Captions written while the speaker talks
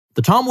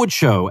The Tom Woods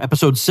Show,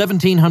 episode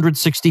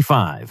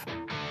 1765.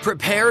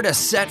 Prepare to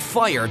set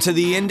fire to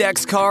the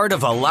index card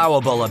of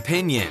allowable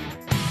opinion.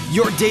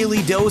 Your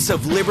daily dose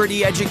of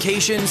liberty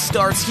education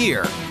starts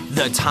here.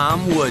 The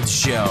Tom Woods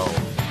Show.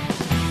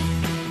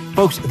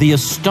 Folks, the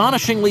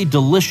astonishingly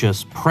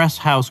delicious Press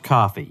House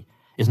coffee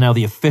is now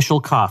the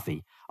official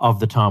coffee of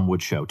The Tom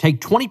Woods Show.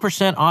 Take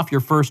 20% off your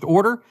first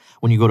order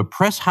when you go to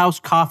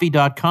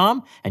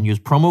PressHouseCoffee.com and use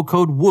promo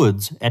code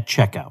WOODS at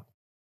checkout.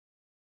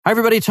 Hi,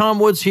 everybody. Tom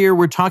Woods here.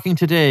 We're talking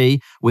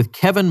today with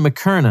Kevin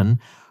McKernan,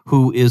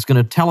 who is going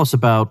to tell us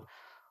about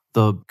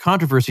the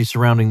controversy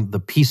surrounding the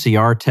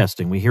PCR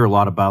testing. We hear a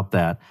lot about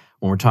that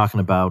when we're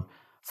talking about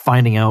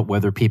finding out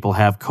whether people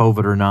have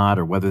COVID or not,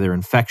 or whether they're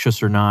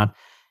infectious or not.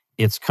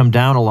 It's come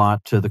down a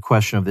lot to the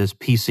question of this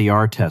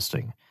PCR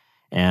testing.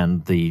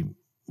 And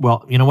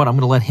well, you know what? I'm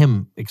going to let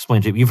him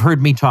explain to you. You've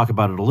heard me talk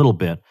about it a little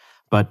bit,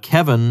 but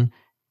Kevin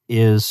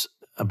is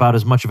about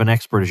as much of an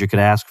expert as you could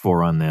ask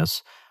for on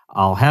this.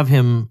 I'll have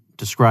him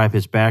describe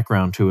his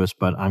background to us,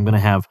 but I'm going to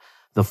have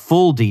the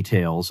full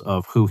details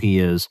of who he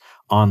is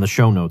on the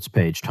show notes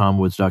page,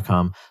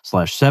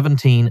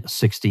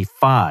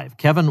 tomwoods.com/1765.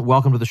 Kevin,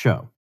 welcome to the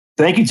show.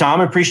 Thank you,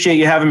 Tom. I appreciate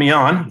you having me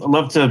on. I'd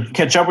love to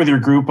catch up with your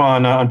group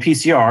on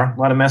PCR. A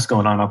lot of mess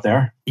going on out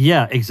there.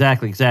 Yeah,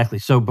 exactly.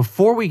 So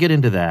before we get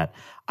into that,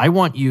 I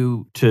want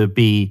you to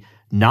be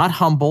not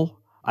humble.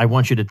 I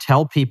want you to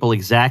tell people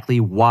exactly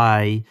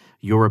why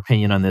your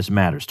opinion on this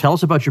matters. Tell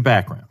us about your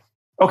background.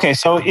 Okay,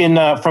 so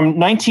from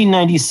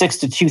 1996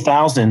 to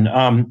 2000,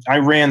 I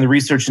ran the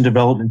research and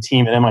development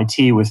team at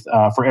MIT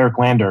for Eric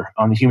Lander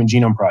on the Human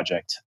Genome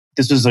Project.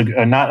 This was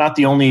not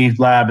the only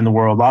lab in the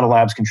world. A lot of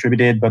labs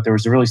contributed, but there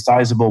was a really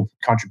sizable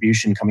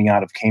contribution coming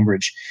out of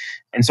Cambridge.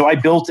 And so I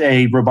built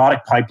a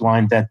robotic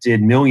pipeline that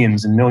did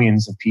millions and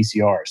millions of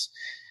PCRs.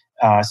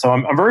 So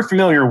I'm very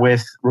familiar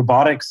with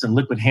robotics and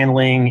liquid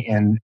handling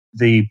and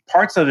the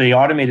parts of the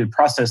automated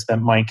process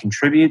that might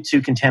contribute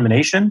to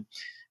contamination.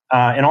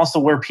 And also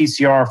where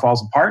PCR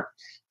falls apart.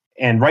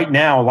 And right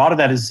now, a lot of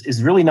that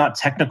is really not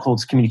technical,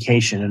 it's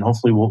communication. And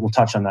hopefully we'll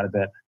touch on that a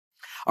bit.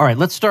 All right,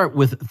 let's start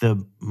with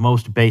the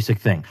most basic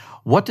thing.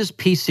 What does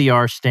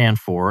PCR stand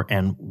for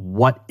and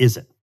what is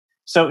it?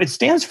 So it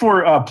stands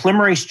for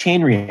polymerase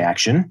chain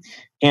reaction.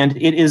 And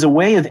it is a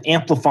way of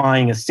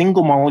amplifying a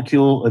single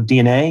molecule of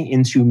DNA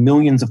into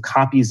millions of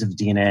copies of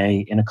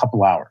DNA in a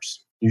couple hours.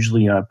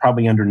 Usually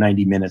probably under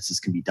 90 minutes this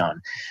can be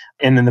done.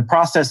 And in the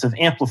process of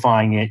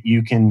amplifying it,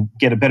 you can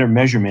get a better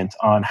measurement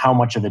on how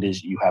much of it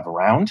is you have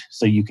around.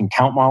 So you can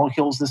count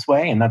molecules this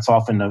way, and that's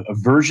often a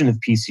version of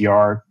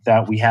PCR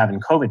that we have in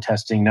COVID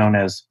testing known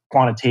as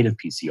quantitative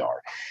PCR.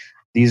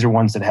 These are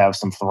ones that have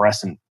some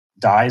fluorescent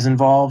dyes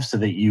involved so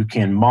that you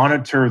can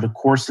monitor the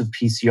course of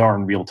PCR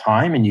in real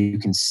time, and you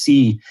can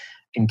see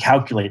and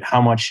calculate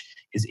how much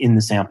is in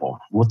the sample,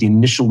 what the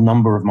initial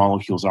number of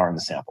molecules are in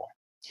the sample.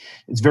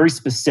 It's very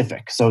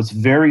specific, so it's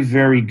very,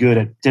 very good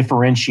at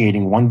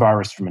differentiating one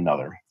virus from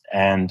another.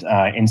 And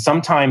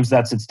sometimes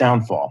that's its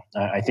downfall.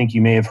 I think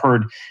you may have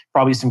heard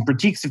probably some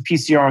critiques of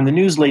PCR in the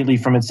news lately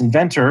from its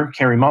inventor,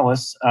 Kary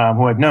Mullis,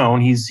 who I've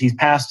known. He's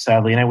passed,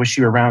 sadly, and I wish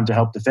he were around to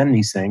help defend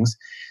these things.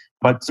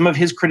 But some of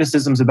his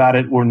criticisms about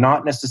it were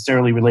not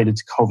necessarily related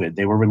to COVID.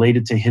 They were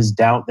related to his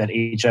doubt that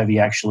HIV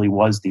actually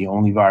was the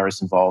only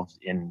virus involved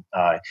in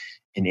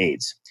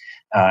AIDS.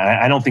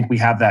 I don't think we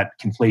have that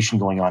conflation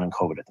going on in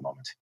COVID at the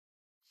moment.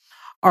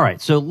 All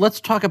right, so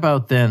let's talk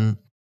about then,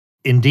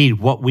 indeed,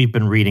 what we've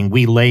been reading.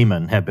 We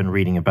laymen have been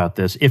reading about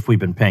this, if we've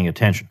been paying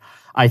attention.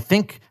 I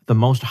think the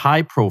most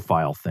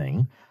high-profile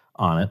thing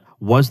on it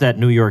was that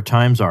New York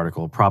Times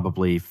article,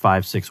 probably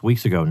 5-6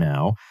 weeks ago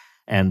now,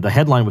 and the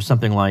headline was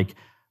something like,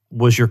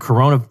 "Was your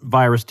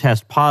coronavirus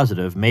test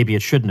positive? Maybe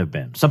it shouldn't have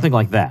been." Something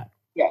like that.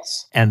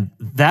 Yes. And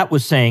that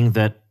was saying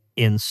that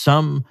in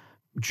some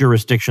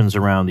jurisdictions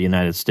around the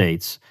United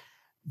States,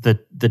 the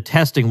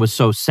testing was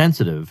so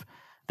sensitive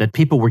that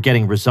people were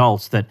getting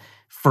results that,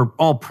 for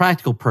all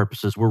practical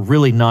purposes, were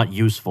really not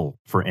useful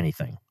for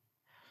anything.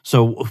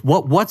 So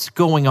what's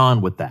going on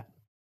with that?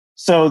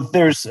 So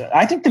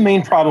I think the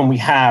main problem we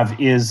have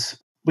is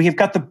we have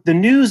got the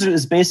news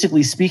is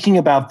basically speaking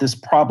about this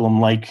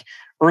problem like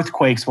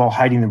earthquakes while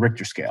hiding the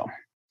Richter scale.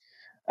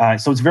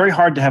 So it's very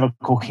hard to have a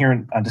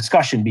coherent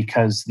discussion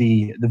because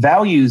the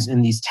values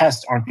in these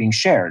tests aren't being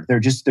shared. They're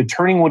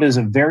turning what is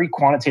a very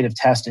quantitative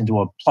test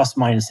into a plus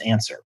minus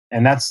answer.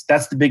 And that's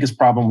the biggest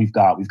problem we've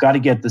got. We've got to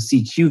get the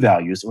CQ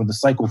values or the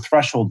cycle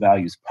threshold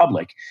values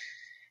public.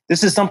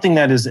 This is something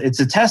it's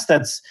a test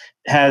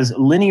has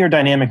linear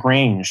dynamic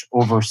range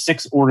over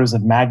 6 orders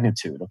of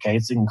magnitude. Okay,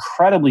 it's an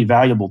incredibly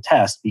valuable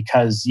test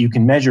because you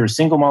can measure a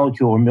single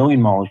molecule or a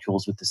million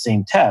molecules with the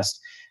same test.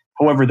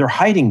 However, they're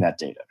hiding that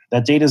data.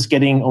 That data is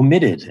getting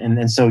omitted.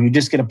 And so you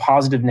just get a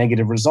positive,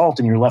 negative result,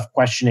 and you're left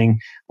questioning,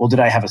 well, did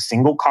I have a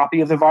single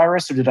copy of the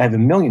virus or did I have a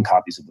million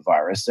copies of the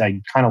virus?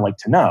 I'd kind of like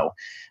to know.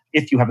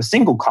 If you have a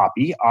single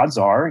copy, odds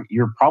are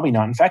you're probably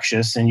not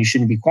infectious and you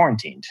shouldn't be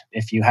quarantined.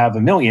 If you have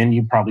a million,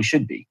 you probably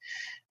should be.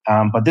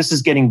 But this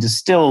is getting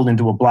distilled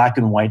into a black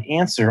and white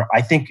answer,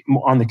 I think,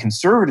 on the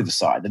conservative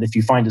side, that if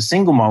you find a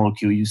single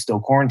molecule, you still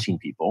quarantine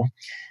people.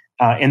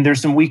 And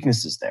there's some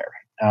weaknesses there.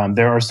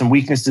 There are some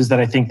weaknesses that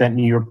I think that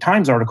New York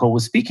Times article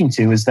was speaking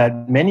to, is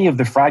that many of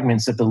the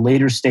fragments at the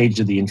later stage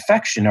of the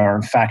infection are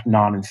in fact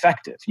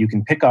non-infective. You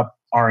can pick up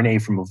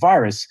RNA from a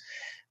virus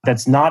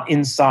that's not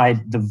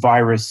inside the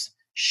virus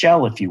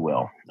shell, if you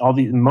will.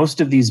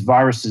 Most of these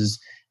viruses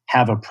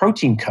have a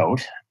protein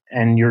coat,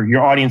 and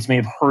your audience may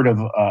have heard of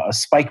a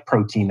spike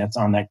protein that's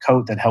on that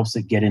coat that helps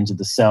it get into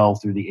the cell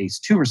through the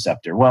ACE2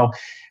 receptor. Well,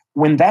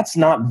 when that's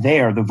not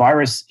there, the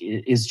virus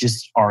is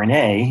just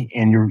RNA,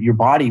 and your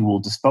body will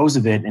dispose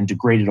of it and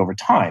degrade it over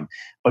time.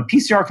 But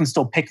PCR can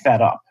still pick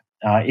that up.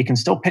 It can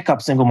still pick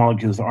up single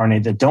molecules of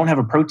RNA that don't have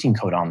a protein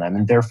coat on them,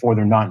 and therefore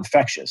they're not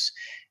infectious.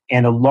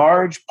 And a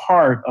large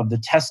part of the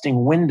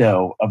testing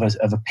window of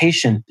a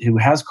patient who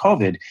has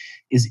COVID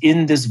is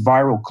in this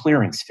viral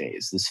clearance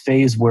phase, this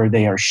phase where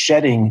they are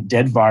shedding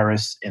dead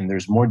virus, and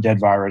there's more dead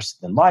virus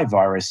than live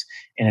virus,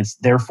 and it's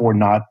therefore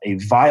not a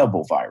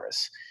viable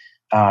virus.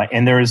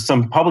 And there is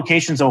some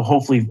publications I'll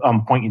hopefully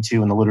point you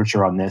to in the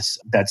literature on this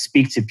that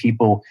speak to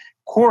people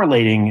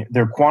correlating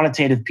their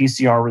quantitative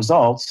PCR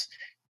results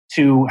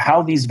to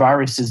how these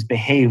viruses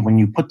behave when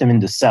you put them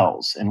into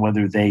cells and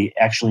whether they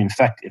actually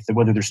infect,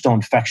 whether they're still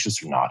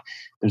infectious or not.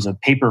 There's a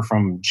paper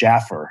from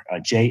Jaafar,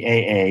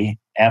 Jaafar,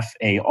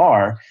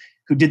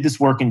 who did this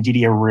work in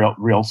Didier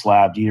Riel's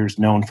lab. Didier's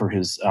known for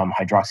his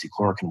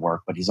hydroxychloroquine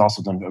work, but he's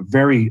also done a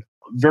very,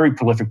 very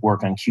prolific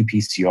work on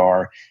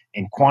qPCR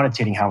and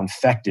quantitating how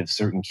effective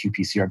certain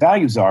qPCR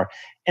values are.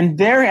 And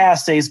their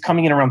assays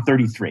coming in around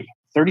 33,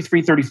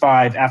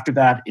 35. After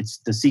that, it's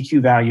the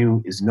CQ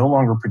value is no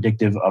longer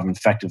predictive of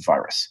infective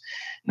virus.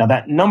 Now,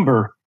 that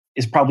number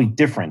is probably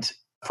different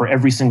for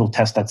every single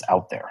test that's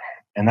out there.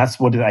 And that's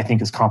what I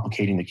think is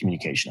complicating the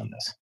communication on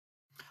this.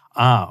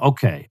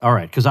 Okay. All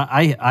right. Because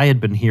I had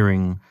been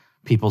hearing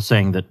people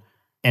saying that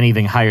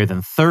anything higher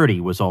than 30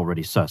 was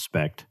already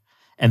suspect.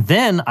 And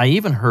then I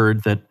even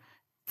heard that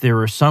there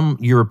are some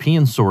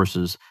European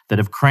sources that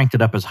have cranked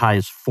it up as high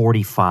as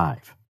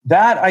 45.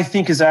 That, I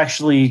think, is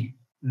actually,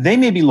 they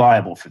may be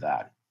liable for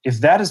that. If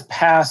that is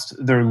past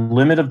their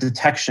limit of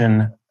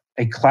detection,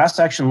 a class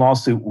action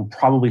lawsuit will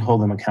probably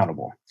hold them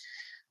accountable.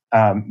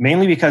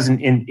 Mainly because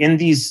in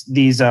these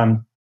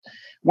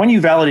when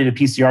you validate a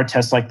PCR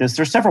test like this,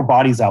 there's several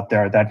bodies out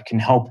there that can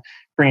help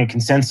bring a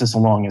consensus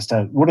along as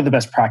to what are the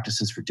best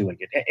practices for doing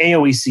it.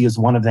 AOEC is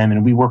one of them,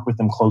 and we work with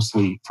them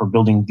closely for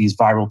building these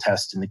viral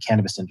tests in the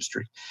cannabis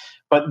industry.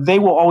 But they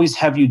will always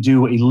have you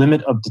do a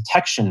limit of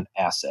detection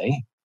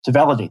assay to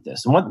validate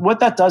this. And what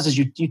that does is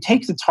you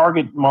take the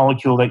target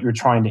molecule that you're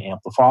trying to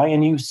amplify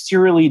and you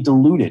serially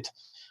dilute it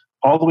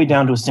all the way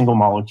down to a single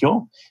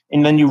molecule.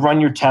 And then you run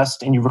your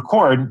test and you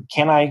record,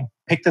 can I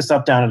pick this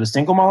up down at a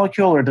single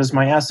molecule, or does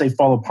my assay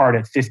fall apart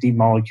at 50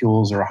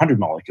 molecules or 100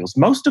 molecules?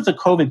 Most of the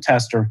COVID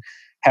tests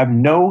have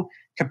no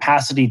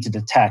capacity to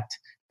detect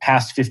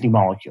past 50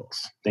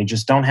 molecules. They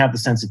just don't have the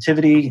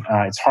sensitivity.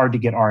 It's hard to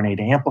get RNA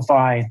to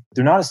amplify.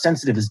 They're not as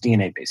sensitive as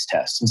DNA-based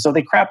tests. And so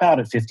they crap out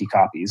at 50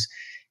 copies.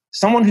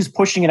 Someone who's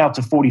pushing it out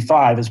to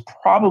 45 is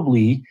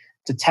probably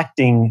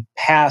detecting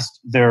past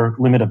their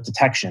limit of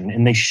detection,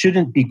 and they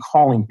shouldn't be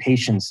calling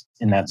patients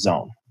in that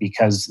zone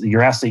because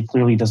your assay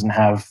clearly doesn't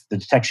have the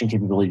detection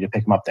capability to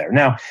pick them up there.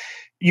 Now,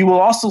 you will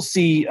also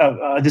see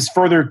this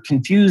further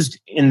confused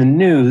in the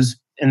news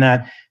in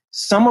that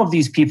some of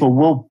these people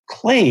will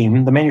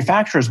claim, the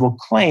manufacturers will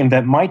claim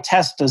that my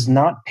test does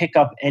not pick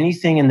up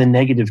anything in the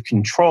negative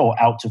control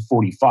out to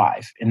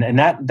 45. And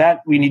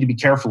that we need to be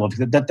careful of.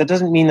 That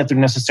doesn't mean that they're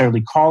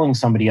necessarily calling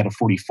somebody at a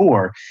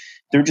 44.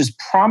 They're just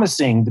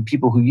promising the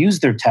people who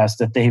use their test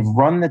that they've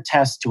run the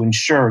test to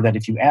ensure that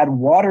if you add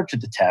water to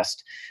the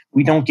test,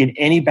 we don't get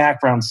any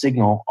background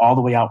signal all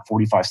the way out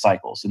 45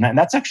 cycles. And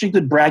that's actually a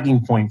good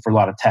bragging point for a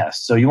lot of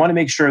tests. So you want to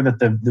make sure that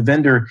the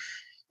vendor,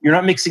 you're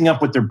not mixing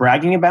up what they're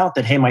bragging about,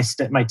 that, hey,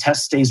 my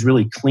test stays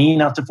really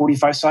clean out to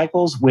 45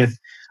 cycles, with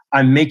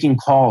I'm making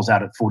calls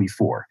out at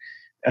 44.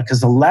 Because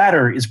the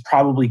latter is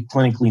probably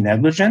clinically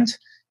negligent,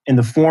 and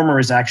the former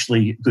is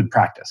actually good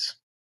practice.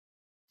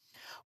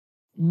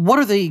 What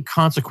are the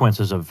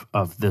consequences of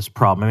this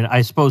problem? I mean,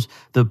 I suppose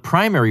the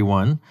primary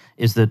one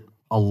is that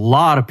a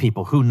lot of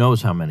people, who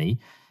knows how many,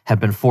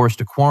 have been forced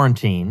to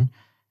quarantine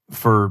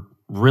for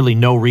really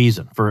no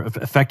reason, for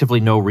effectively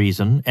no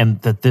reason, and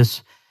that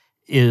this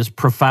is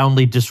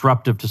profoundly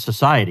disruptive to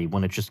society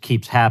when it just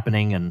keeps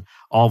happening, and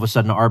all of a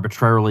sudden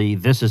arbitrarily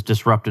this is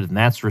disrupted and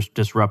that's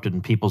disrupted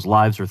and people's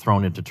lives are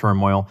thrown into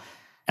turmoil.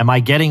 Am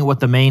I getting what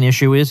the main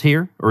issue is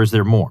here, or is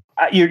there more?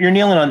 You're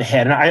nailing it on the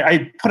head. And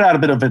I put out a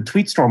bit of a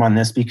tweet storm on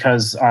this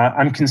because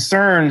I'm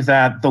concerned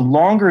that the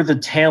longer the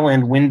tail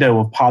end window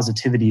of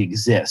positivity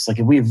exists, like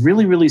if we have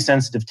really, really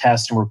sensitive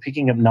tests and we're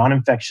picking up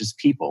non-infectious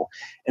people,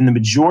 and the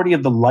majority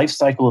of the life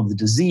cycle of the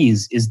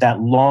disease is that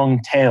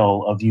long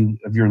tail of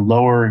your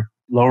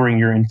lowering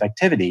your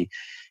infectivity,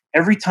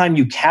 every time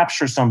you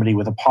capture somebody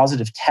with a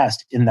positive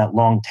test in that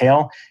long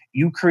tail,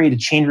 you create a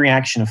chain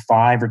reaction of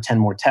 5 or 10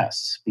 more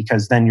tests,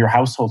 because then your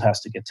household has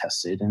to get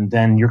tested, and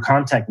then your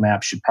contact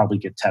map should probably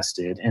get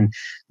tested. And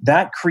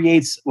that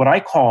creates what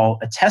I call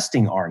a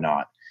testing R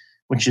naught,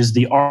 which is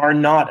the R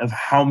naught of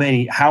how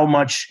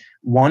much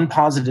one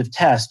positive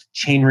test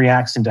chain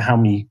reacts into how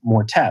many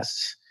more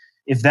tests.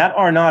 If that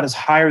R naught is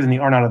higher than the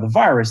R naught of the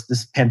virus,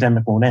 this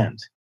pandemic won't end.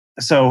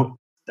 So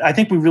I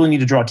think we really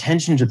need to draw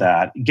attention to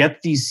that,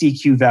 get these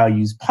CQ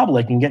values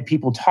public, and get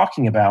people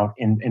talking about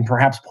and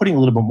perhaps putting a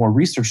little bit more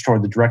research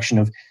toward the direction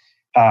of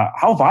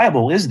how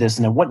viable is this,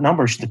 and at what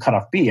number should the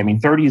cutoff be? I mean,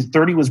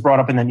 30 was brought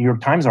up in that New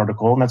York Times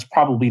article, and that's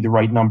probably the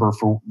right number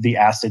for the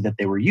assay that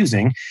they were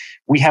using.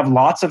 We have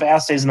lots of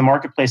assays in the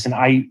marketplace, and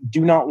I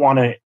do not want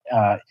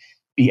to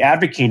be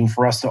advocating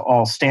for us to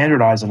all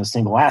standardize on a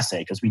single assay,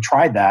 because we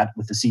tried that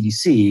with the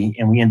CDC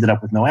and we ended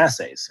up with no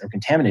assays or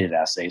contaminated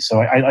assays.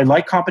 So I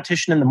like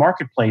competition in the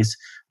marketplace,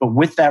 but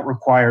with that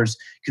requires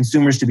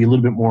consumers to be a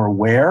little bit more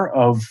aware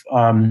of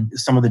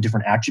some of the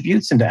different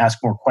attributes and to ask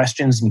more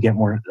questions and get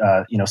more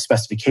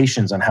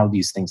specifications on how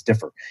these things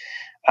differ.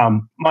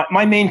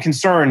 My main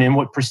concern and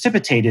what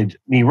precipitated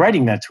me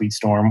writing that tweet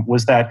storm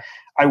was that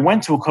I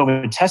went to a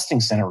COVID testing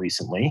center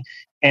recently,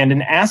 and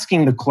in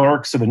asking the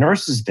clerks or the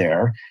nurses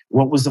there,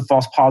 what was the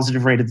false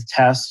positive rate of the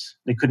test?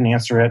 They couldn't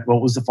answer it.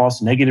 What was the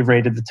false negative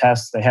rate of the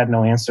test? They had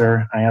no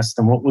answer. I asked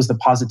them, what was the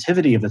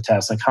positivity of the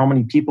test? Like, how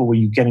many people were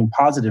you getting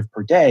positive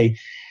per day?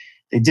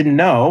 They didn't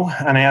know.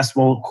 And I asked,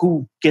 well,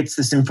 who gets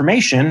this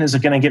information? Is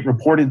it going to get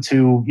reported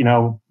to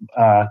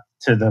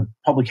the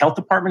public health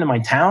department in my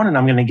town, and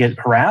I'm going to get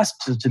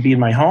harassed to be in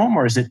my home?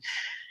 Or is it,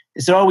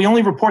 oh, we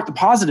only report the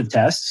positive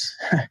tests.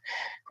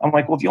 I'm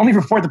like, well, if you only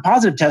report the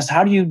positive tests,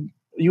 how do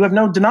you have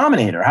no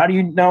denominator? How do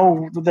you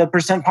know the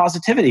percent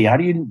positivity? How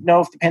do you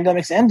know if the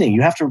pandemic's ending?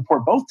 You have to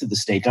report both to the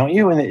state, don't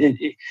you? And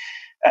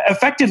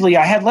effectively,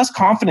 I had less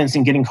confidence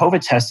in getting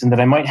COVID testing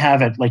than I might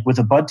have with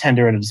a bud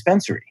tender at a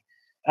dispensary.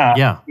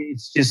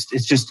 It's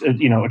just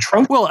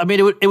atrocious. Well, I mean,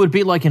 it would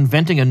be like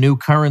inventing a new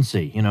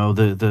currency,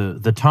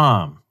 the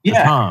Tom. The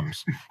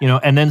Toms,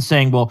 and then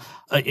saying, well,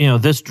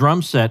 this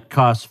drum set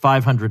costs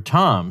 500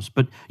 Toms,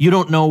 but you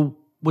don't know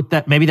what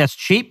that, maybe that's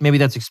cheap, maybe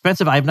that's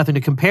expensive. I have nothing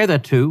to compare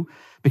that to,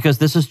 because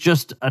this is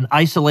just an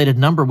isolated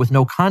number with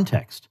no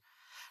context.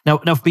 Now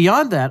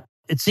beyond that,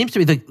 it seems to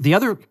me the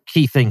other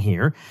key thing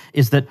here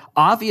is that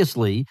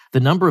obviously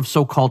the number of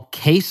so-called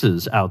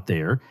cases out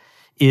there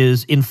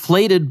is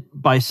inflated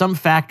by some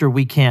factor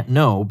we can't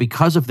know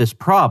because of this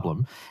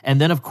problem.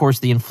 And then, of course,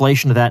 the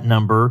inflation of that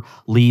number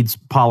leads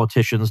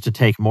politicians to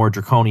take more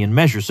draconian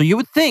measures. So you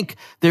would think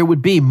there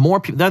would be more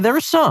people. Now, there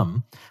are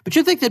some, but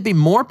you'd think there'd be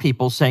more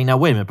people saying, now,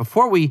 wait a minute,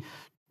 before we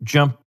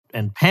jump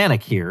and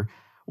panic here,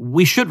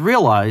 we should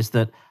realize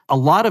that a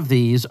lot of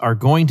these are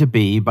going to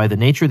be, by the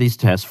nature of these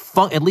tests,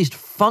 at least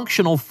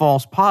functional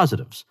false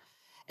positives.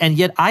 And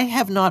yet I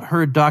have not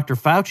heard Dr.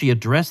 Fauci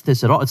address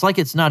this at all. It's like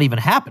it's not even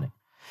happening.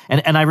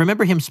 And I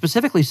remember him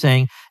specifically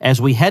saying, as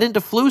we head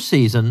into flu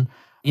season,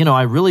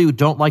 I really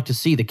don't like to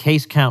see the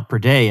case count per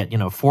day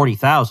at,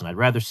 40,000. I'd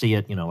rather see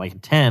it,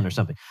 like 10 or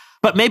something.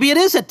 But maybe it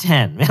is at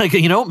 10,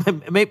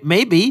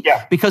 maybe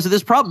because of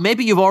this problem.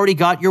 Maybe you've already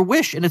got your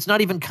wish and it's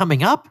not even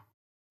coming up.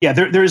 Yeah,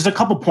 there's a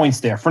couple points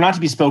there. For not to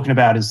be spoken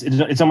about,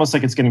 it's almost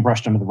like it's getting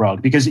brushed under the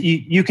rug, because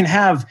you can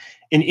have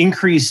an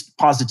increased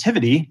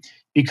positivity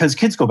because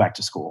kids go back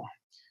to school.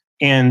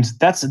 And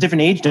that's a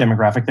different age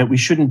demographic that we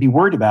shouldn't be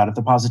worried about if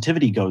the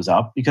positivity goes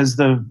up, because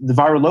the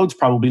viral load's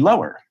probably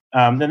lower.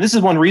 And this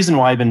is one reason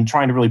why I've been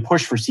trying to really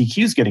push for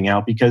CQs getting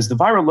out, because the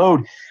viral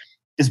load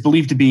is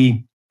believed to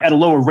be at a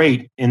lower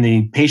rate in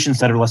the patients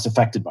that are less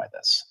affected by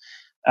this.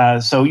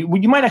 So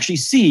you might actually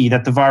see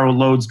that the viral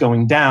load's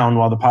going down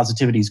while the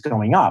positivity is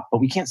going up, but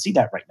we can't see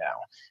that right now.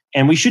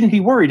 And we shouldn't be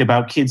worried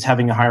about kids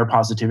having a higher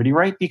positivity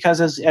rate, because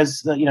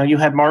as you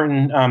had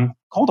Martin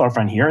Koldorf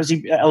on here, as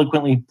he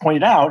eloquently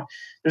pointed out,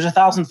 there's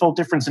 1,000-fold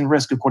difference in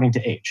risk according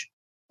to age.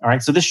 All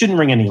right, so this shouldn't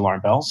ring any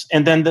alarm bells.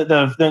 And then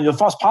the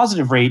false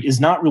positive rate is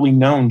not really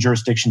known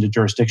jurisdiction to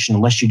jurisdiction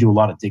unless you do a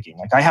lot of digging.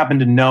 Like, I happen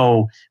to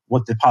know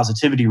what the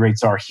positivity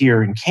rates are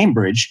here in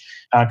Cambridge,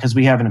 because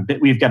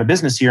we've got a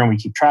business here and we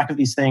keep track of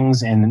these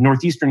things. And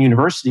Northeastern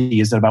University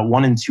is at about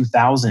 1 in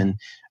 2,000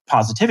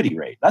 positivity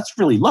rate. That's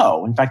really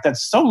low. In fact,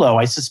 that's so low,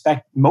 I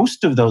suspect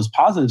most of those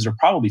positives are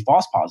probably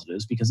false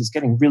positives, because it's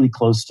getting really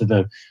close to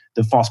the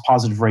false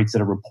positive rates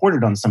that are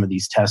reported on some of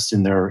these tests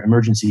in their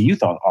emergency use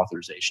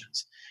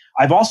authorizations.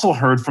 I've also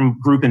heard from a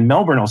group in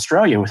Melbourne,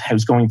 Australia,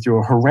 who's going through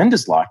a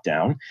horrendous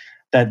lockdown,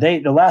 that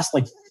the last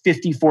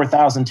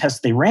 54,000 tests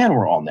they ran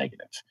were all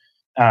negative.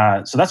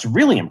 So that's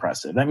really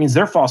impressive. That means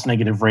their false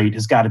negative rate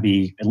has got to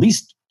be at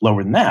least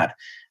lower than that.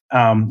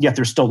 Yet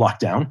they're still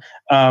locked down.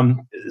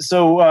 And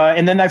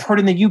then I've heard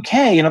in the UK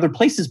and other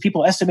places,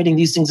 people estimating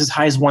these things as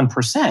high as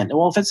 1%.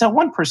 Well, if it's at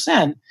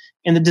 1%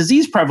 and the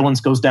disease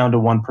prevalence goes down to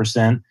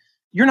 1%,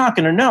 you're not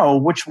going to know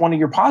which one of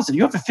your positives.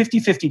 You have a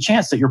 50-50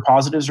 chance that your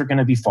positives are going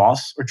to be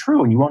false or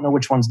true, and you won't know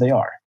which ones they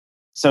are.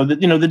 So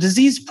that, the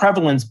disease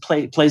prevalence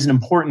plays an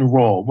important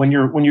role. When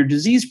your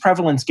disease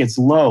prevalence gets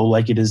low,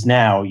 like it is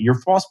now, your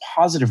false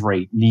positive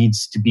rate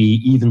needs to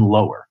be even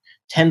lower,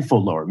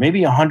 tenfold lower,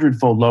 maybe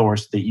 100-fold lower,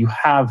 so that you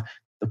have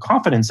the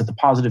confidence that the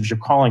positives you're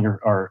calling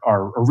are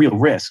a real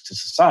risk to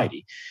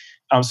society.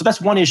 So that's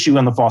one issue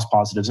on the false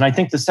positives. And I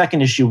think the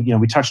second issue,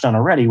 we touched on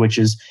already, which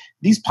is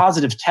these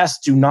positive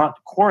tests do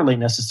not correlate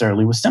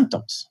necessarily with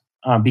symptoms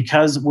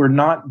because we're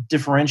not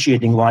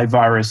differentiating live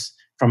virus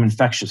from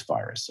infectious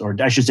virus, or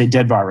I should say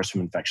dead virus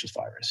from infectious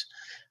virus.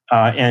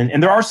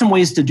 And there are some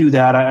ways to do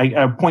that.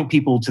 I point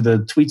people to the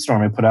tweet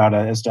storm I put out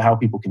as to how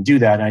people can do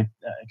that,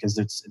 because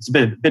it's a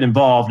bit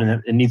involved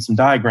and it needs some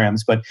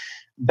diagrams. But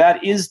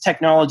that is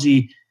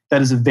technology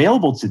that is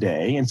available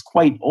today. It's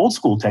quite old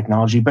school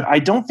technology, but I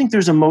don't think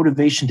there's a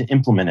motivation to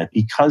implement it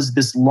because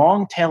this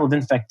long tail of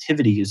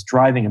infectivity is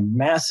driving a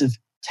massive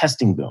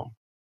testing boom.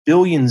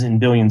 Billions and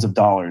billions of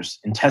dollars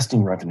in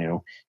testing revenue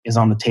is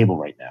on the table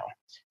right now.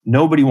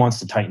 Nobody wants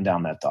to tighten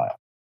down that dial.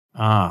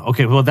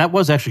 Okay. Well, that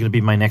was actually going to be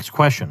my next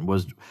question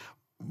was,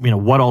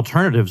 what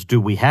alternatives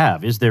do we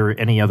have? Is there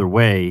any other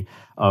way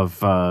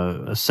of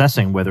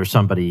assessing whether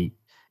somebody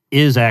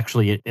is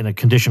actually in a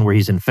condition where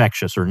he's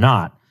infectious or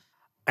not?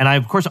 And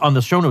of course, on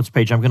the show notes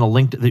page, I'm going to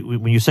link to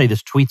when you say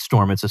this tweet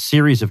storm, it's a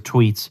series of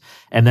tweets.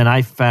 And then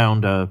I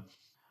found a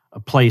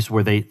place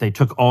where they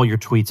took all your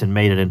tweets and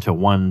made it into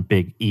one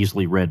big,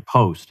 easily read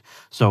post.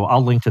 So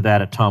I'll link to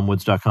that at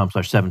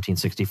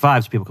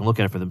tomwoods.com/1765 so people can look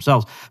at it for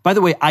themselves. By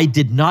the way, I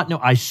did not know,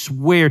 I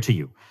swear to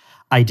you,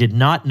 I did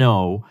not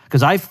know,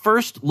 because I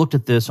first looked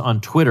at this on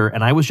Twitter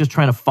and I was just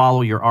trying to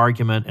follow your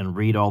argument and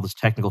read all this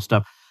technical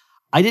stuff.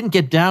 I didn't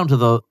get down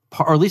to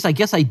or at least I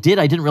guess I did.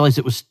 I didn't realize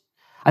it was,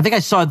 I think I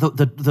saw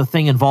the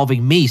thing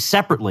involving me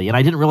separately, and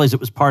I didn't realize it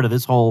was part of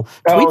this whole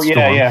tweet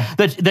storm.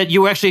 That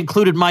you actually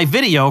included my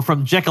video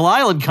from Jekyll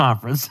Island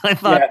conference. I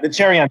thought, the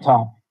cherry on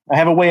top. I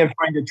have a way of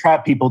trying to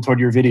trap people toward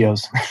your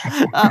videos.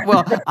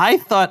 Well, I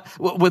thought.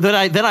 Well,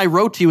 then I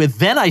wrote to you, and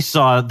then I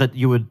saw that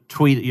you would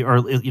tweet,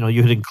 or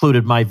you had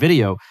included my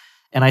video.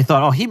 And I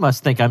thought, he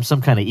must think I'm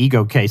some kind of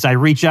ego case. I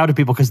reach out to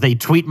people because they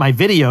tweet my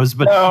videos.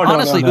 But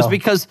honestly, it was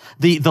because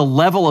the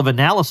level of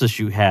analysis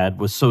you had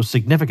was so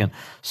significant.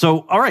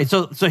 So, all right.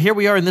 So here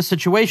we are in this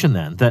situation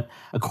then, that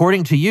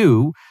according to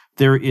you,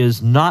 there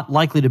is not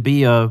likely to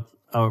be a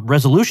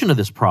resolution to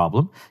this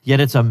problem, yet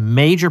it's a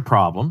major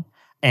problem.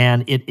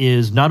 And it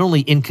is not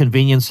only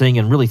inconveniencing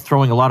and really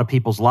throwing a lot of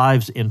people's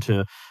lives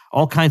into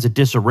all kinds of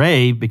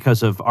disarray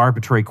because of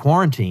arbitrary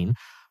quarantine,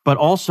 but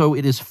also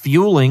it is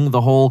fueling the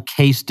whole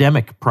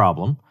case-demic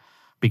problem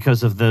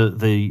because of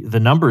the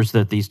numbers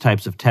that these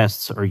types of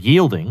tests are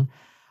yielding.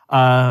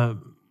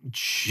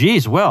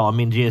 Is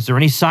there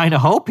any sign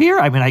of hope here?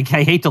 I mean, I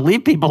hate to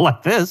leave people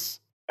like this.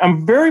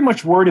 I'm very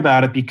much worried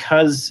about it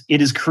because it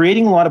is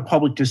creating a lot of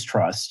public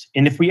distrust.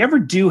 And if we ever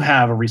do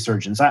have a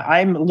resurgence,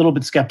 I'm a little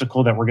bit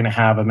skeptical that we're going to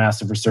have a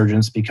massive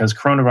resurgence because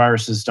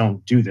coronaviruses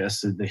don't do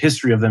this. The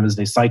history of them is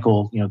they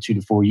cycle, 2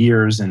 to 4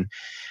 years. And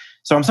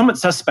so I'm somewhat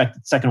suspect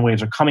that second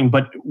waves are coming,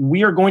 but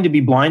we are going to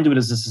be blind to it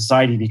as a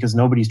society because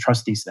nobody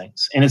trusts these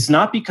things. And it's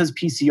not because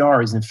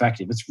PCR isn't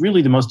effective. It's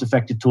really the most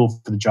effective tool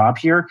for the job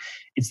here.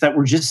 It's that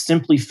we're just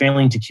simply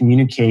failing to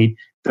communicate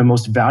the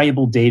most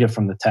valuable data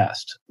from the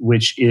test,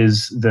 which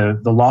is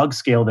the log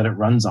scale that it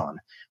runs on.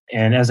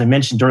 And as I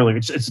mentioned earlier,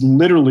 it's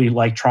literally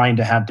like trying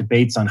to have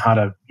debates on how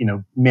to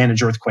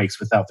manage earthquakes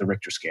without the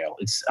Richter scale.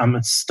 I'm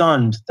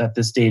stunned that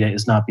this data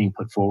is not being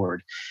put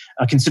forward,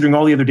 considering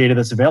all the other data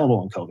that's available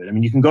on COVID. I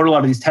mean, you can go to a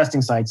lot of these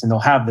testing sites and they'll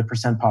have the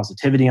percent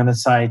positivity on the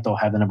site. They'll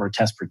have the number of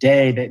tests per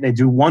day. They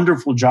do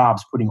wonderful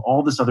jobs putting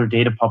all this other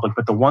data public.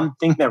 But the one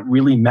thing that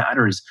really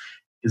matters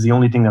is the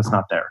only thing that's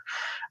not there.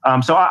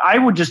 So I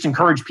would just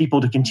encourage people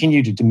to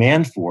continue to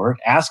demand for it,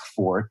 ask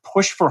for it,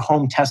 push for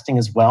home testing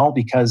as well,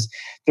 because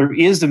there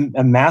is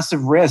a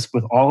massive risk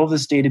with all of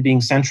this data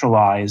being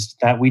centralized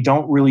that we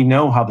don't really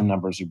know how the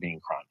numbers are being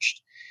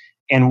crunched.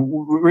 And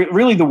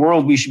really the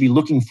world we should be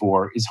looking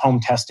for is home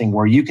testing,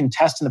 where you can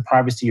test in the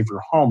privacy of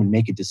your home and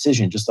make a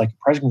decision, just like a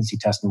pregnancy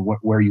test, and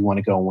where you want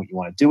to go and what you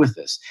want to do with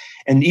this.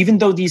 And even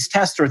though these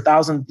tests are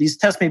these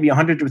tests may be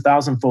 100 to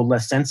 1,000-fold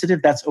less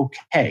sensitive, that's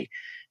okay,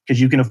 because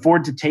you can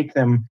afford to take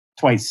them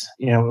twice,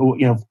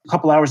 a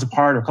couple hours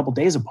apart or a couple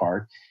days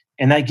apart.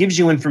 And that gives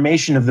you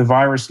information of the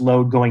virus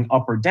load going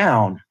up or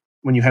down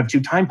when you have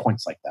 2 time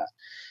points like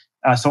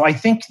that. So I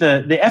think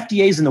the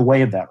FDA is in the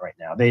way of that right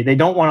now. They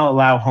don't want to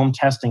allow home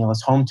testing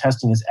unless home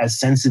testing is as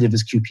sensitive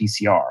as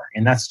qPCR.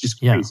 And that's just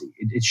crazy.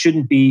 It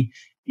shouldn't be.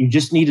 You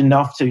just need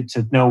enough to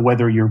know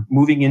whether you're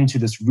moving into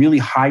this really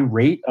high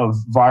rate of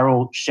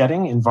viral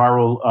shedding and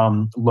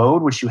viral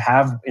load, which you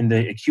have in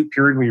the acute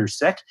period where you're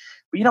sick.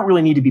 But you don't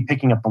really need to be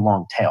picking up the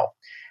long tail.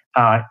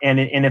 And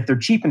if they're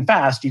cheap and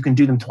fast, you can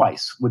do them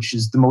twice, which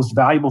is the most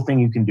valuable thing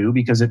you can do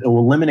because it will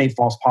eliminate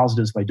false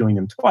positives by doing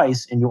them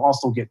twice. And you'll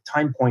also get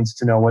time points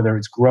to know whether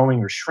it's growing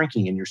or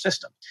shrinking in your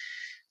system.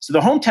 So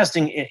the home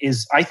testing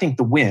is, I think,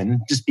 the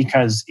win just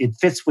because it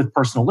fits with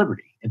personal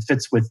liberty. It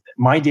fits with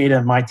my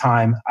data, my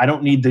time. I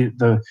don't need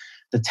the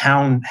the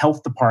town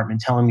health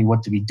department telling me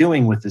what to be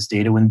doing with this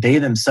data when they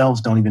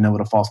themselves don't even know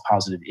what a false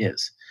positive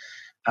is.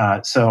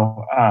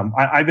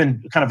 I've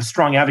been kind of a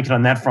strong advocate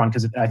on that front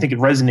because I think it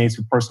resonates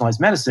with personalized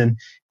medicine.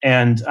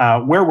 And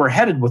where we're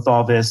headed with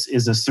all this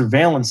is a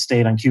surveillance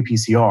state on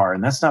qPCR,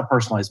 and that's not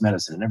personalized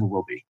medicine. It never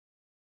will be.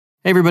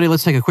 Hey, everybody,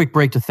 let's take a quick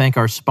break to thank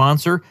our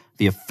sponsor,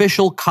 the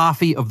official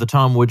coffee of the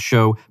Tom Woods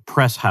Show,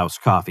 Press House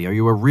Coffee. Are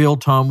you a real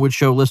Tom Woods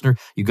Show listener?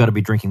 You got to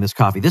be drinking this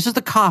coffee. This is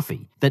the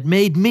coffee that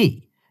made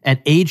me,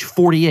 at age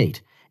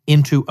 48,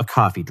 into a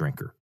coffee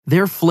drinker.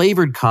 Their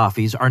flavored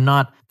coffees are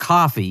not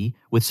coffee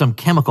with some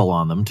chemical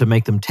on them to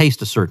make them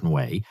taste a certain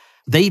way.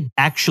 They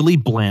actually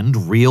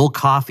blend real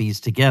coffees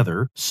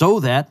together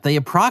so that they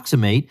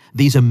approximate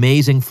these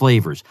amazing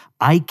flavors.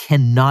 I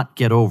cannot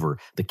get over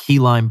the key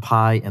lime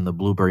pie and the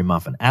blueberry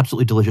muffin.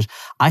 Absolutely delicious.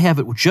 I have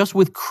it just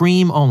with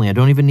cream only. I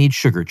don't even need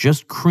sugar.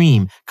 Just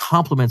cream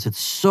complements it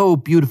so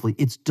beautifully.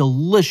 It's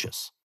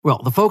delicious. Well,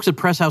 the folks at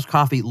Press House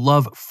Coffee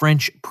love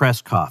French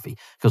press coffee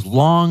because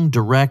long,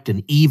 direct,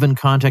 and even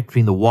contact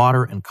between the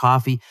water and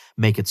coffee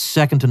make it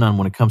second to none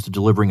when it comes to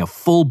delivering a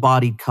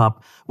full-bodied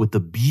cup with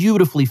the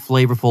beautifully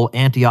flavorful,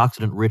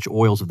 antioxidant-rich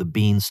oils of the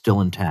beans still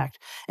intact.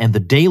 And the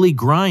daily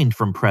grind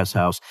from Press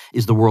House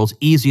is the world's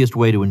easiest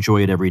way to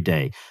enjoy it every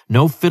day.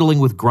 No fiddling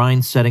with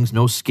grind settings,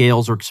 no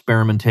scales or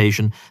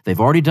experimentation.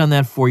 They've already done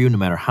that for you no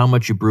matter how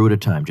much you brew at a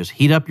time. Just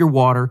heat up your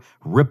water,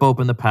 rip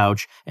open the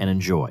pouch, and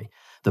enjoy.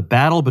 The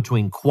battle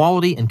between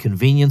quality and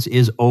convenience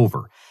is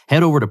over.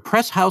 Head over to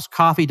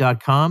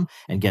PressHouseCoffee.com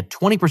and get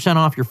 20%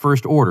 off your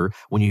first order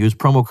when you use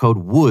promo code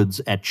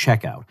WOODS at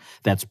checkout.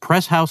 That's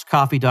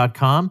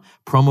PressHouseCoffee.com,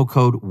 promo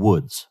code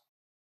WOODS.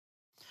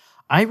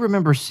 I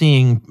remember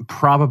seeing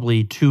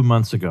probably 2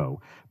 months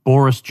ago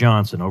Boris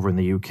Johnson over in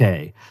the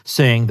UK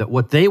saying that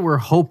what they were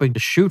hoping to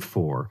shoot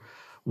for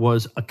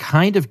was a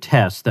kind of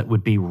test that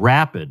would be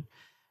rapid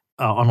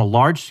on a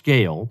large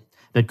scale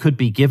that could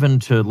be given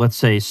to, let's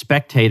say,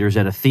 spectators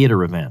at a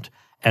theater event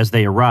as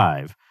they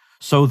arrive,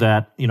 so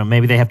that,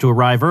 maybe they have to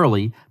arrive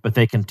early, but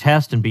they can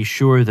test and be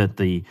sure that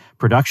the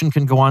production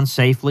can go on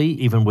safely,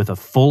 even with a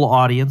full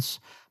audience,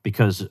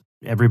 because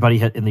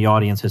everybody in the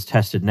audience has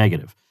tested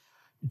negative.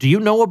 Do you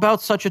know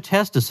about such a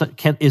test?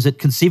 Is it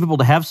conceivable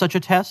to have such a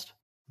test?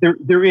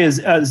 There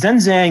is. Zhen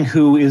Zhang,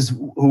 who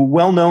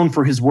well known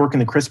for his work in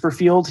the CRISPR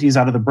field, he's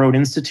out of the Broad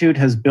Institute,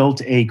 has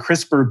built a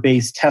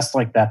CRISPR-based test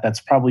like that. That's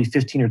probably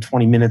 15 or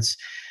 20 minutes.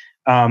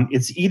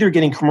 It's either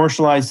getting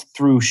commercialized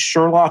through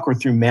Sherlock or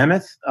through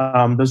Mammoth.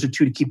 Those are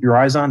two to keep your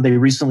eyes on. They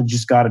recently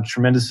just got a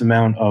tremendous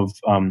amount of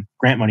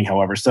grant money,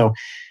 however. So,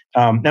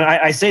 and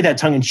I say that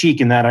tongue in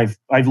cheek in that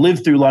I've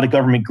lived through a lot of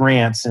government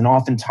grants, and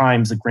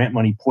oftentimes the grant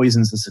money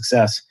poisons the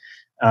success.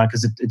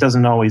 Because it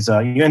doesn't always,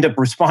 you end up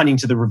responding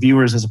to the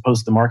reviewers as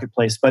opposed to the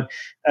marketplace. But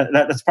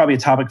that's probably a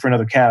topic for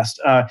another cast.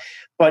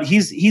 But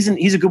he's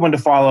a good one to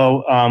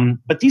follow.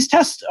 But these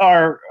tests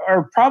are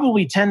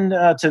probably 10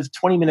 to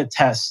 20 minute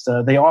tests.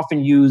 They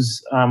often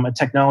use a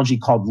technology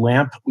called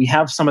LAMP. We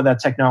have some of that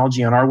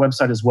technology on our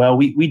website as well.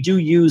 We do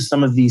use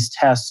some of these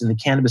tests in the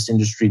cannabis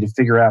industry to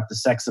figure out the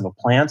sex of a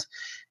plant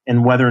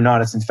and whether or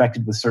not it's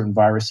infected with certain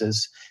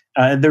viruses.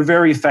 They're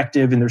very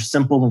effective, and they're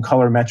simple and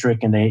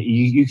colorimetric, and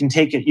you can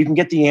take it. You can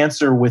get the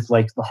answer with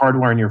like the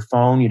hardware in your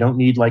phone. You don't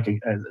need like a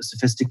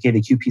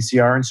sophisticated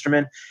qPCR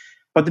instrument.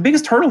 But the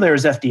biggest hurdle there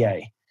is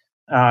FDA.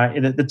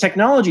 The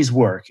technologies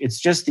work. It's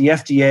just the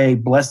FDA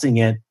blessing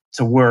it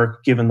to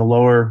work, given the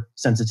lower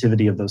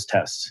sensitivity of those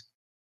tests.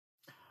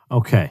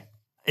 Okay,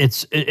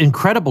 it's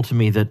incredible to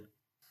me that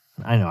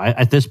I know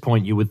at this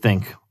point you would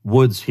think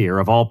Woods here,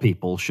 of all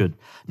people, should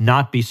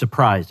not be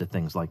surprised at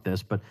things like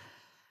this, but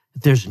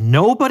there's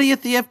nobody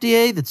at the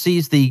FDA that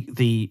sees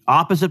the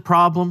opposite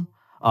problem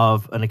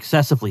of an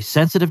excessively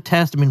sensitive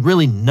test. I mean,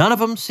 really, none of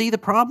them see the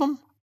problem?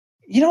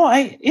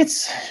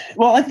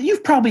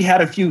 You've probably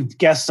had a few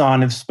guests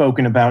on have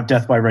spoken about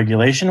death by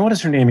regulation. What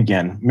is her name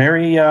again?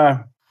 Mary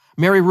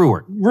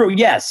Ruwart.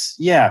 Yes.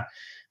 Yeah.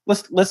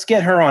 Let's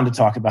get her on to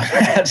talk about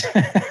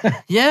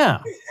that.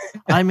 Yeah.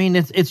 I mean,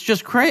 it's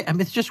just crazy. I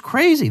mean, it's just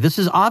crazy. This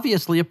is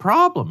obviously a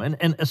problem.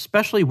 And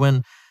especially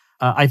when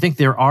I think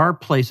there are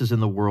places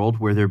in the world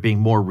where they're being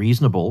more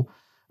reasonable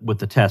with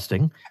the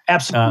testing.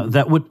 Absolutely.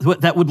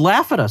 That would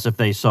laugh at us if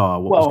they saw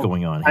what was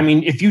going on here. I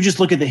mean, if you just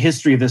look at the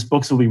history of this,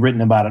 books will be written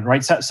about it,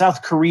 right?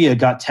 South Korea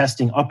got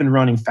testing up and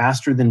running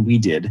faster than we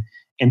did.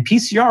 And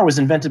PCR was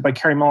invented by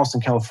Carrie Mullis in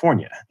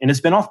California. And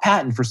it's been off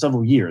patent for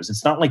several years.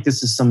 It's not like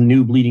this is some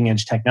new bleeding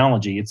edge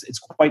technology. It's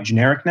quite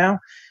generic now.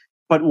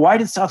 But why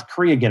did South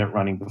Korea get it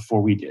running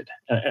before we did?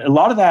 A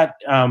lot of that,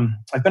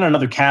 I've been on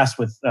another cast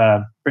with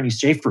Brittany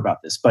Schaefer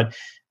about this, but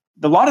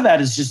a lot of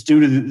that is just due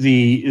to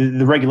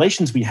the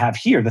regulations we have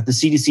here, that the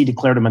CDC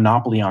declared a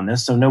monopoly on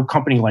this. So no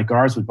company like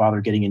ours would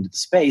bother getting into the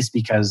space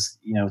because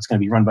it's going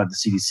to be run by the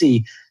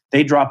CDC.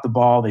 They drop the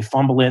ball, they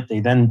fumble it, they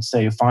then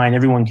say, fine,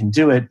 everyone can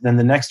do it. Then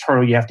the next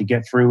hurdle you have to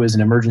get through is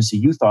an emergency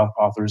use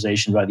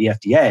authorization by the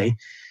FDA.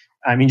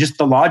 I mean, just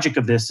the logic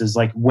of this is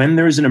like, when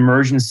there's an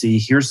emergency,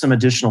 here's some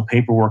additional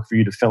paperwork for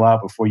you to fill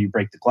out before you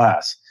break the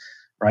glass,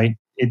 right?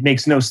 it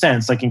makes no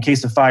sense. Like in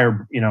case of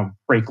fire,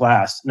 break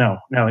glass. No.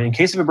 In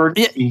case of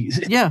emergency,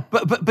 yeah.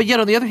 But yet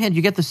on the other hand,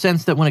 you get the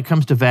sense that when it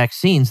comes to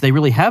vaccines, they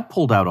really have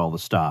pulled out all the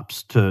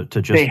stops to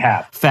just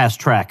fast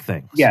track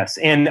things. Yes,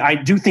 and I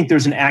do think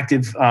there's an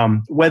active,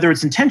 whether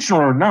it's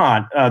intentional or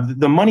not,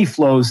 the money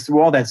flows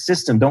through all that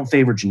system don't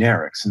favor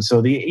generics, and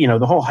so the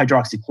whole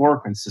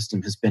hydroxychloroquine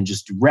system has been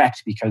just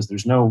wrecked because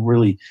there's no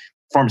really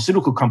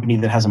pharmaceutical company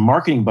that has a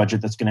marketing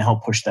budget that's going to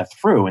help push that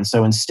through. And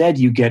so instead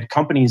you get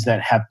companies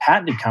that have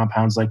patented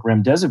compounds like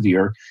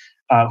remdesivir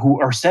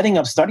who are setting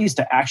up studies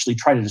to actually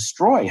try to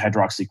destroy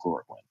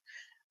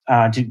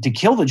hydroxychloroquine, to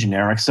kill the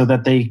generics so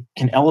that they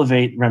can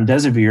elevate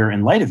remdesivir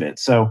in light of it.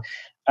 So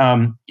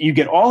you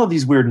get all of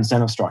these weird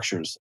incentive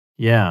structures.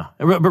 Yeah,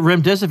 but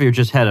remdesivir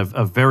just had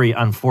a very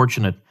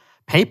unfortunate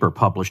paper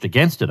published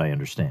against it, I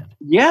understand.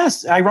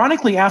 Yes,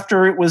 ironically,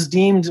 after it was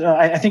deemed,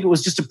 I think it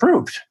was just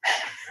approved.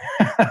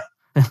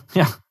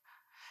 Yeah.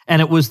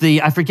 And it was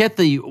I forget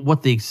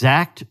what the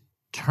exact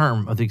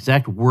term or the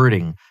exact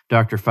wording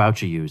Dr.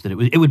 Fauci used, that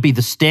it would be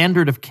the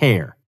standard of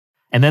care.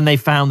 And then they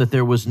found that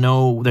there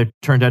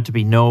turned out to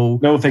be no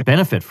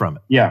benefit from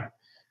it. Yeah.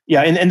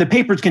 Yeah. And the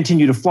papers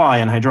continue to fly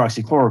on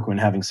hydroxychloroquine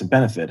having some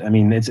benefit. I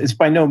mean, it's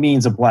by no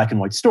means a black and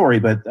white story,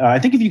 but I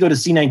think if you go to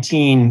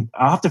C19,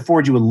 I'll have to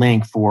forward you a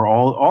link for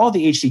all of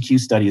the HCQ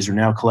studies are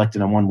now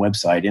collected on one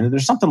website. And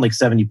there's something like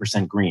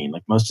 70% green.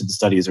 Like most of the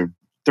studies are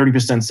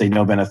 30% say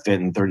no benefit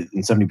and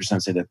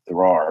 70% say that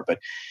there are. But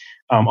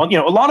a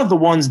lot of the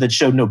ones that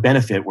showed no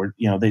benefit were,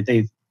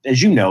 they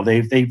as you know,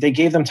 they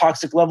gave them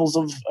toxic levels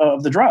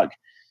of the drug,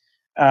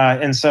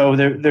 and so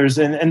there's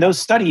those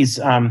studies.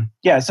 So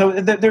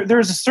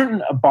there's a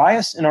certain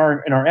bias in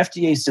our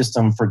FDA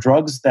system for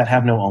drugs that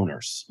have no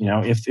owners.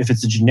 If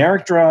it's a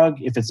generic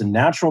drug, if it's a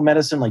natural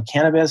medicine like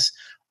cannabis,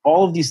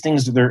 all of these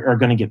things are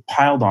going to get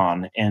piled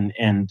on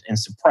and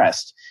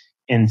suppressed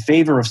in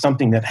favor of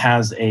something that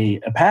has a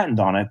patent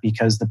on it,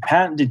 because the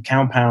patented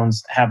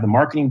compounds have the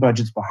marketing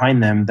budgets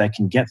behind them that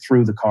can get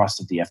through the cost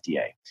of the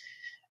FDA.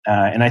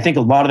 And I think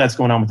a lot of that's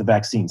going on with the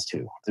vaccines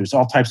too. There's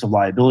all types of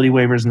liability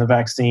waivers in the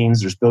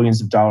vaccines. There's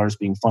billions of dollars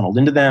being funneled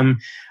into them.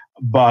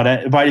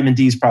 But vitamin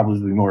D is probably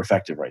more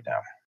effective right now.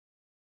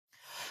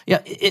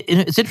 Yeah,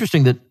 it's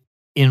interesting that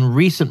in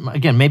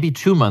again, maybe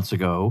 2 months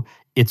ago,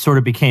 it sort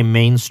of became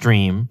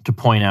mainstream to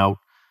point out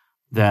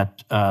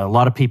that a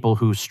lot of people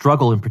who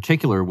struggle in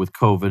particular with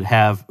COVID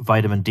have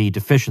vitamin D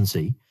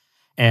deficiency.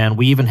 And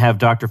we even have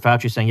Dr.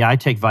 Fauci saying, yeah, I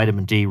take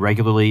vitamin D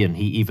regularly. And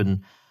he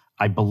even,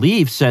 I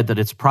believe, said that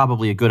it's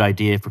probably a good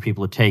idea for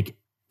people to take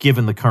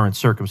given the current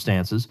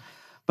circumstances.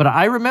 But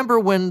I remember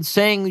when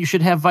saying you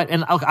should have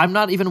and I'm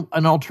not even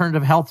an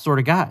alternative health sort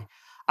of guy.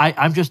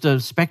 I'm just a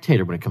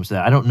spectator when it comes to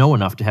that. I don't know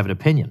enough to have an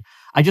opinion.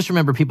 I just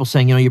remember people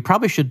saying, you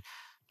probably should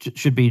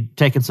be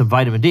taking some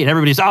vitamin D. And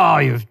everybody's, oh,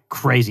 you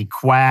crazy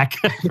quack.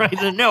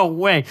 Right? No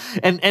way.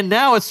 And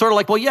now it's sort of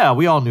like, well, yeah,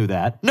 we all knew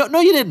that. No,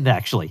 you didn't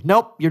actually.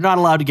 Nope, you're not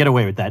allowed to get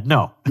away with that.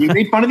 No. You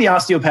made fun of the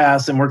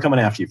osteopaths and we're coming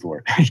after you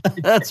for it.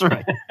 That's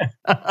right.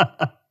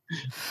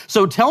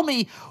 So tell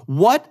me,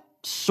 what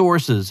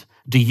sources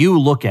do you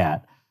look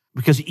at?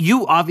 Because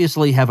you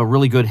obviously have a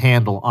really good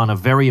handle on a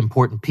very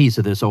important piece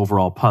of this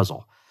overall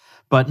puzzle.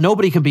 But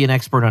nobody can be an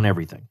expert on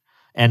everything.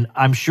 And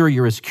I'm sure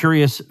you're as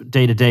curious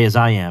day to day as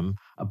I am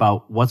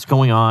about what's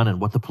going on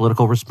and what the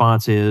political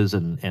response is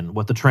and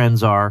what the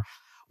trends are.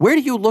 Where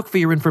do you look for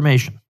your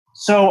information?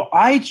 So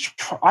I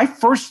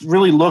first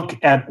really look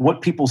at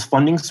what people's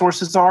funding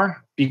sources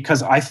are,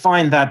 because I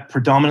find that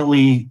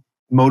predominantly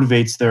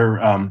motivates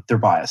their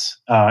bias.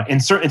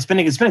 And it's been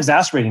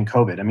exacerbating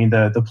COVID. I mean,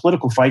 the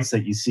political fights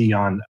that you see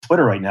on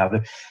Twitter right now,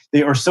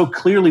 they are so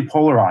clearly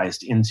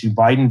polarized into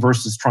Biden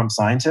versus Trump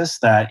scientists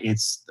that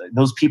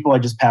those people I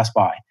just pass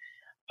by.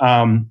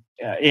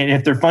 And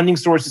if their funding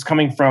source is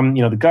coming from,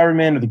 the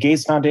government or the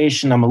Gates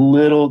Foundation,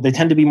 they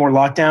tend to be more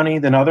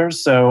lockdowny than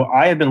others. So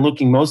I have been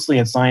looking mostly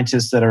at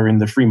scientists that are in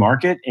the free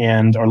market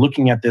and are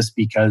looking at this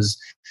because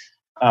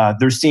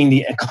they're seeing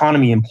the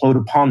economy implode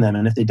upon them.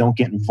 And if they don't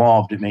get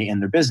involved, it may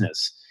end their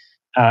business.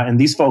 And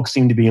these folks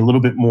seem to be a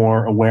little bit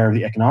more aware of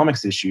the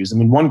economics issues. I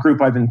mean, one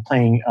group I've been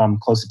paying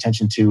close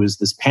attention to is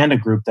this Panda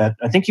group that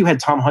I think you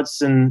had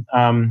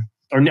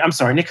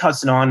Nick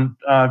Hudson on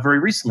very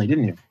recently,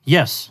 didn't you?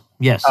 Yes.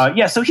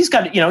 So he's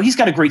got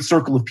a great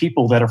circle of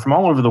people that are from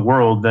all over the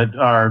world that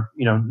are,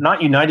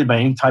 not united by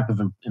any type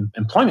of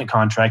employment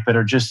contract, but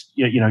are just,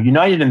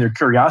 united in their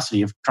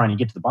curiosity of trying to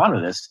get to the bottom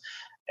of this.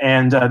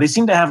 And they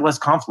seem to have less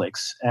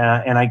conflicts,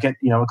 and I get,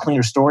 a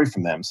cleaner story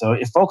from them. So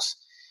if folks,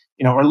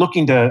 are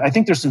looking I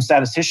think there's some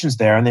statisticians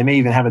there, and they may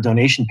even have a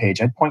donation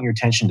page. I'd point your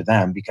attention to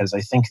them, because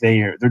I think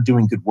they're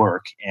doing good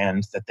work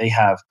and that they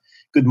have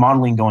good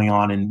modeling going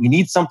on, and we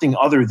need something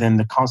other than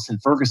the constant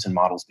Ferguson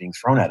models being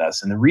thrown at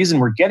us. And the reason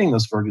we're getting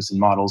those Ferguson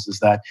models is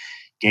that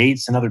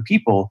Gates and other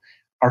people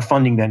are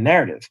funding that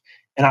narrative.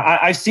 And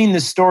I've seen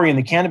this story in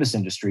the cannabis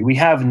industry. We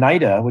have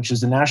NIDA, which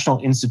is the National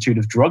Institute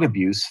of Drug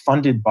Abuse,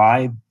 funded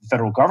by the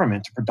federal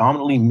government to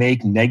predominantly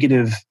make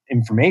negative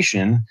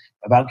information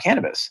about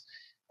cannabis.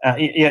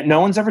 Yet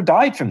no one's ever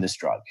died from this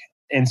drug.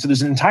 And so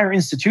there's an entire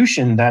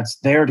institution that's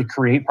there to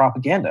create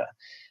propaganda.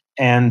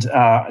 And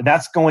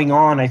that's going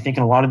on, I think,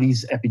 in a lot of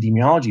these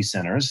epidemiology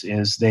centers.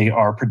 Is they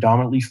are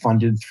predominantly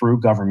funded through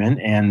government,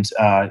 and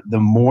the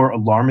more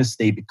alarmist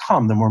they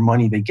become, the more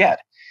money they get.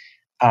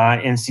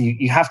 And so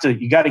you got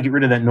to get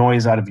rid of that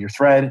noise out of your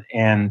thread,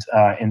 and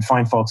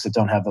find folks that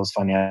don't have those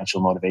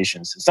financial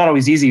motivations. It's not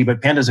always easy,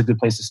 but Panda's a good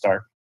place to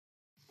start.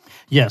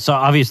 Yeah, so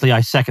obviously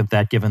I second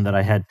that, given that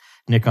I had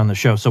Nick on the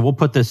show. So we'll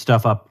put this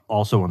stuff up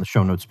also on the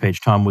show notes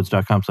page,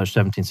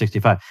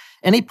 tomwoods.com/1765.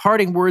 Any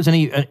parting words,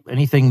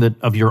 anything that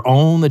of your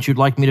own that you'd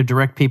like me to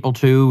direct people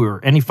to,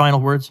 or any final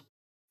words?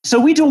 So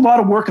we do a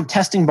lot of work of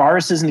testing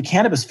viruses in the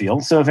cannabis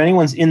field. So if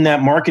anyone's in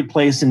that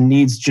marketplace and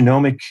needs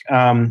genomic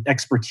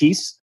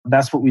expertise,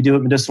 that's what we do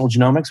at Medicinal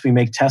Genomics. We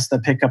make tests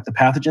that pick up the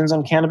pathogens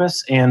on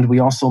cannabis, and we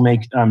also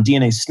make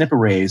DNA SNP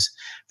arrays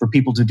for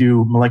people to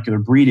do molecular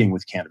breeding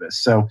with cannabis.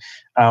 So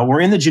we're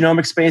in the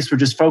genomic space. We're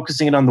just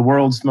focusing it on the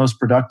world's most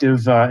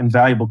productive and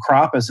valuable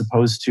crop, as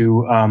opposed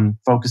to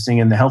focusing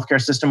in the healthcare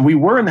system. We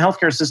were in the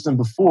healthcare system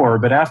before,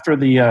 but after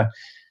the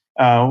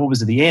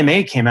the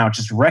AMA came out,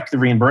 just wrecked the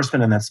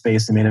reimbursement in that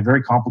space and made it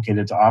very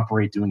complicated to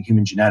operate doing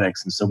human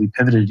genetics. And so we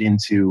pivoted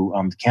into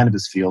the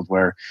cannabis field,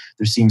 where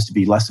there seems to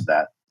be less of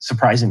that.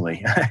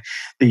 Surprisingly,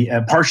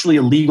 the partially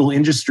illegal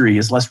industry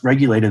is less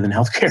regulated than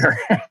healthcare.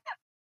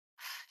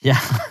 Yeah,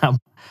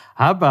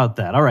 how about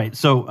that? All right,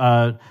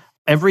 so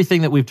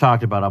everything that we've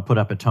talked about, I'll put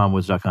up at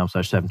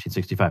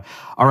tomwoods.com/1765.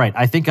 All right,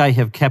 I think I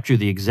have kept you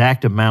the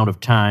exact amount of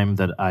time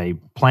that I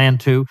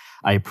planned to.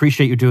 I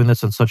appreciate you doing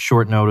this on such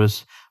short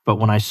notice, but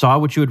when I saw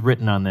what you had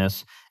written on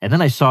this, and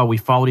then I saw we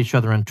followed each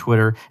other on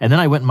Twitter, and then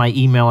I went in my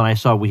email and I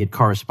saw we had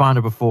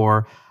corresponded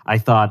before, I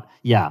thought,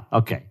 yeah,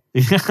 okay.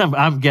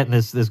 I'm getting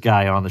this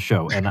guy on the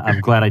show, and I'm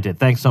glad I did.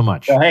 Thanks so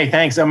much. Hey,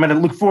 thanks. I'm going to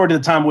look forward to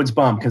the Tom Woods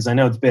bump, because I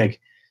know it's big.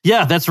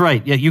 Yeah, that's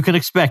right. Yeah, you can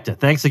expect it.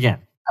 Thanks again.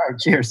 All right,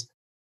 cheers.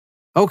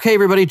 Okay,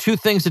 everybody, two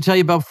things to tell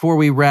you about before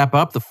we wrap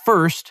up. The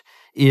first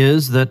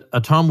is that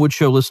a Tom Woods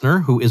Show listener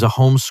who is a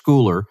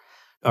homeschooler,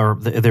 or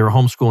they're a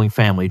homeschooling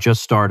family,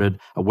 just started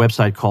a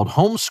website called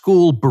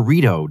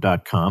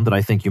homeschoolburrito.com that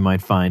I think you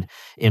might find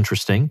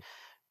interesting.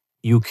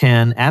 You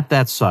can, at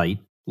that site,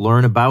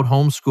 learn about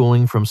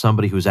homeschooling from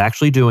somebody who's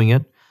actually doing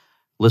it,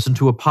 listen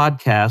to a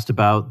podcast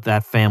about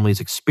that family's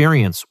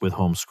experience with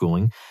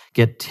homeschooling,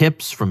 get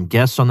tips from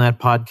guests on that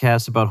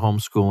podcast about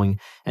homeschooling,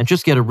 and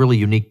just get a really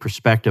unique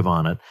perspective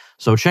on it.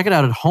 So check it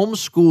out at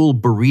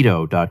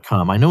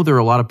homeschoolburrito.com. I know there are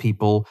a lot of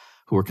people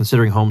who are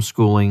considering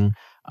homeschooling.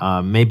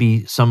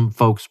 Maybe some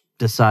folks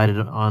decided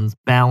on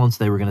balance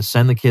they were going to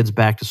send the kids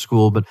back to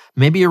school, but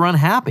maybe you're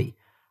unhappy.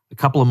 A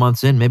couple of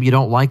months in, maybe you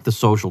don't like the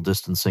social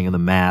distancing and the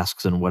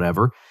masks and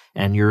whatever,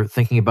 and you're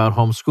thinking about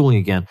homeschooling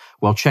again.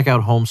 Well, check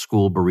out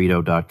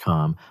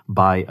homeschoolburrito.com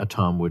by a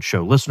Tom Woods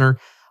Show listener.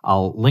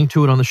 I'll link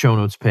to it on the show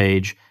notes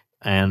page.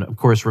 And of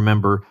course,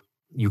 remember,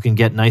 you can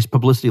get nice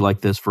publicity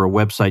like this for a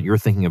website you're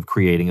thinking of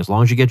creating. As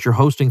long as you get your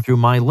hosting through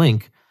my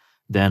link,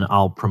 then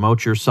I'll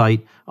promote your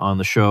site on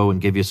the show and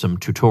give you some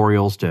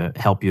tutorials to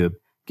help you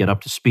get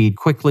up to speed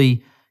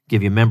quickly,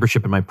 give you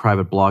membership in my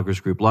private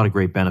bloggers group, a lot of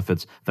great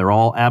benefits. They're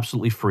all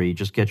absolutely free.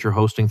 Just get your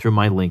hosting through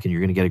my link, and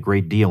you're going to get a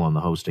great deal on the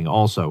hosting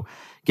also.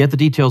 Get the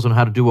details on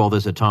how to do all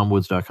this at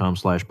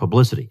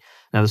tomwoods.com/publicity.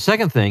 Now, the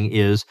second thing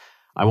is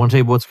I want to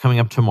tell you what's coming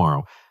up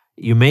tomorrow.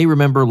 You may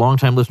remember,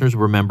 longtime listeners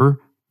will remember,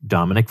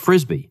 Dominic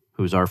Frisby,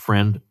 who's our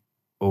friend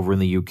over in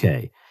the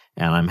UK.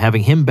 And I'm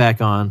having him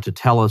back on to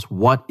tell us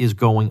what is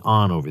going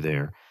on over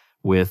there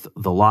with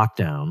the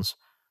lockdowns,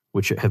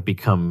 which have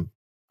become,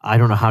 I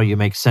don't know how you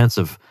make sense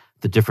of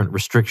the different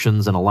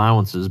restrictions and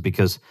allowances,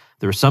 because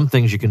there are some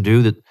things you can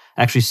do that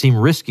actually seem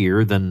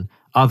riskier than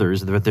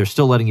others, but they're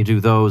still letting you do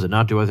those and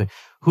not do other things.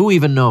 Who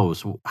even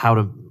knows how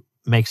to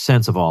make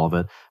sense of all of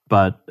it?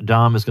 But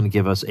Dom is going to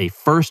give us a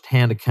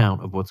first-hand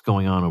account of what's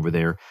going on over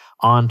there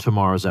on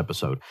tomorrow's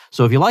episode.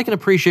 So if you like and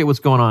appreciate what's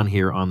going on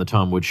here on The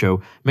Tom Woods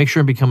Show, make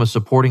sure and become a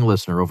supporting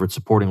listener over at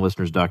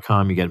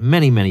supportinglisteners.com. You get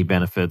many, many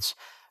benefits,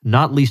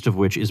 not least of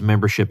which is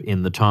membership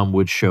in the Tom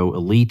Woods Show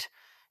Elite,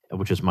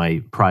 which is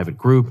my private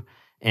group.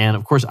 And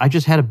of course, I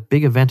just had a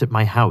big event at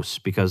my house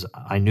because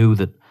I knew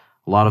that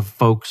a lot of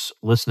folks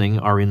listening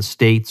are in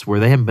states where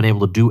they haven't been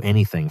able to do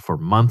anything for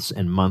months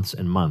and months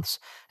and months.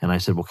 And I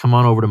said, well, come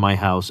on over to my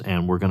house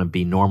and we're going to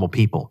be normal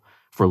people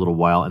for a little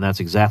while. And that's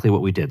exactly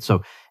what we did.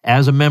 So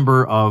as a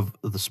member of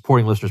the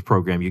Supporting Listeners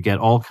program, you get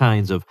all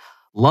kinds of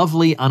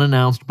lovely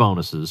unannounced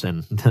bonuses,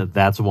 and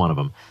that's one of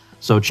them.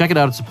 So check it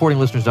out at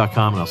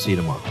supportinglisteners.com, and I'll see you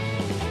tomorrow.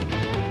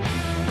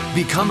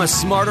 Become a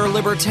smarter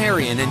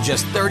libertarian in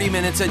just 30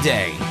 minutes a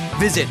day.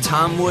 Visit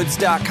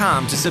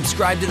tomwoods.com to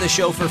subscribe to the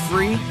show for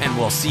free, and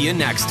we'll see you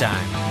next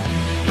time.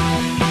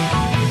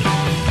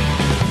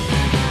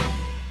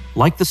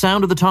 Like the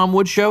sound of The Tom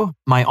Woods Show?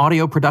 My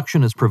audio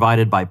production is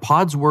provided by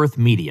Podsworth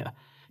Media.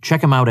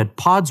 Check them out at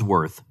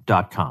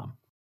podsworth.com.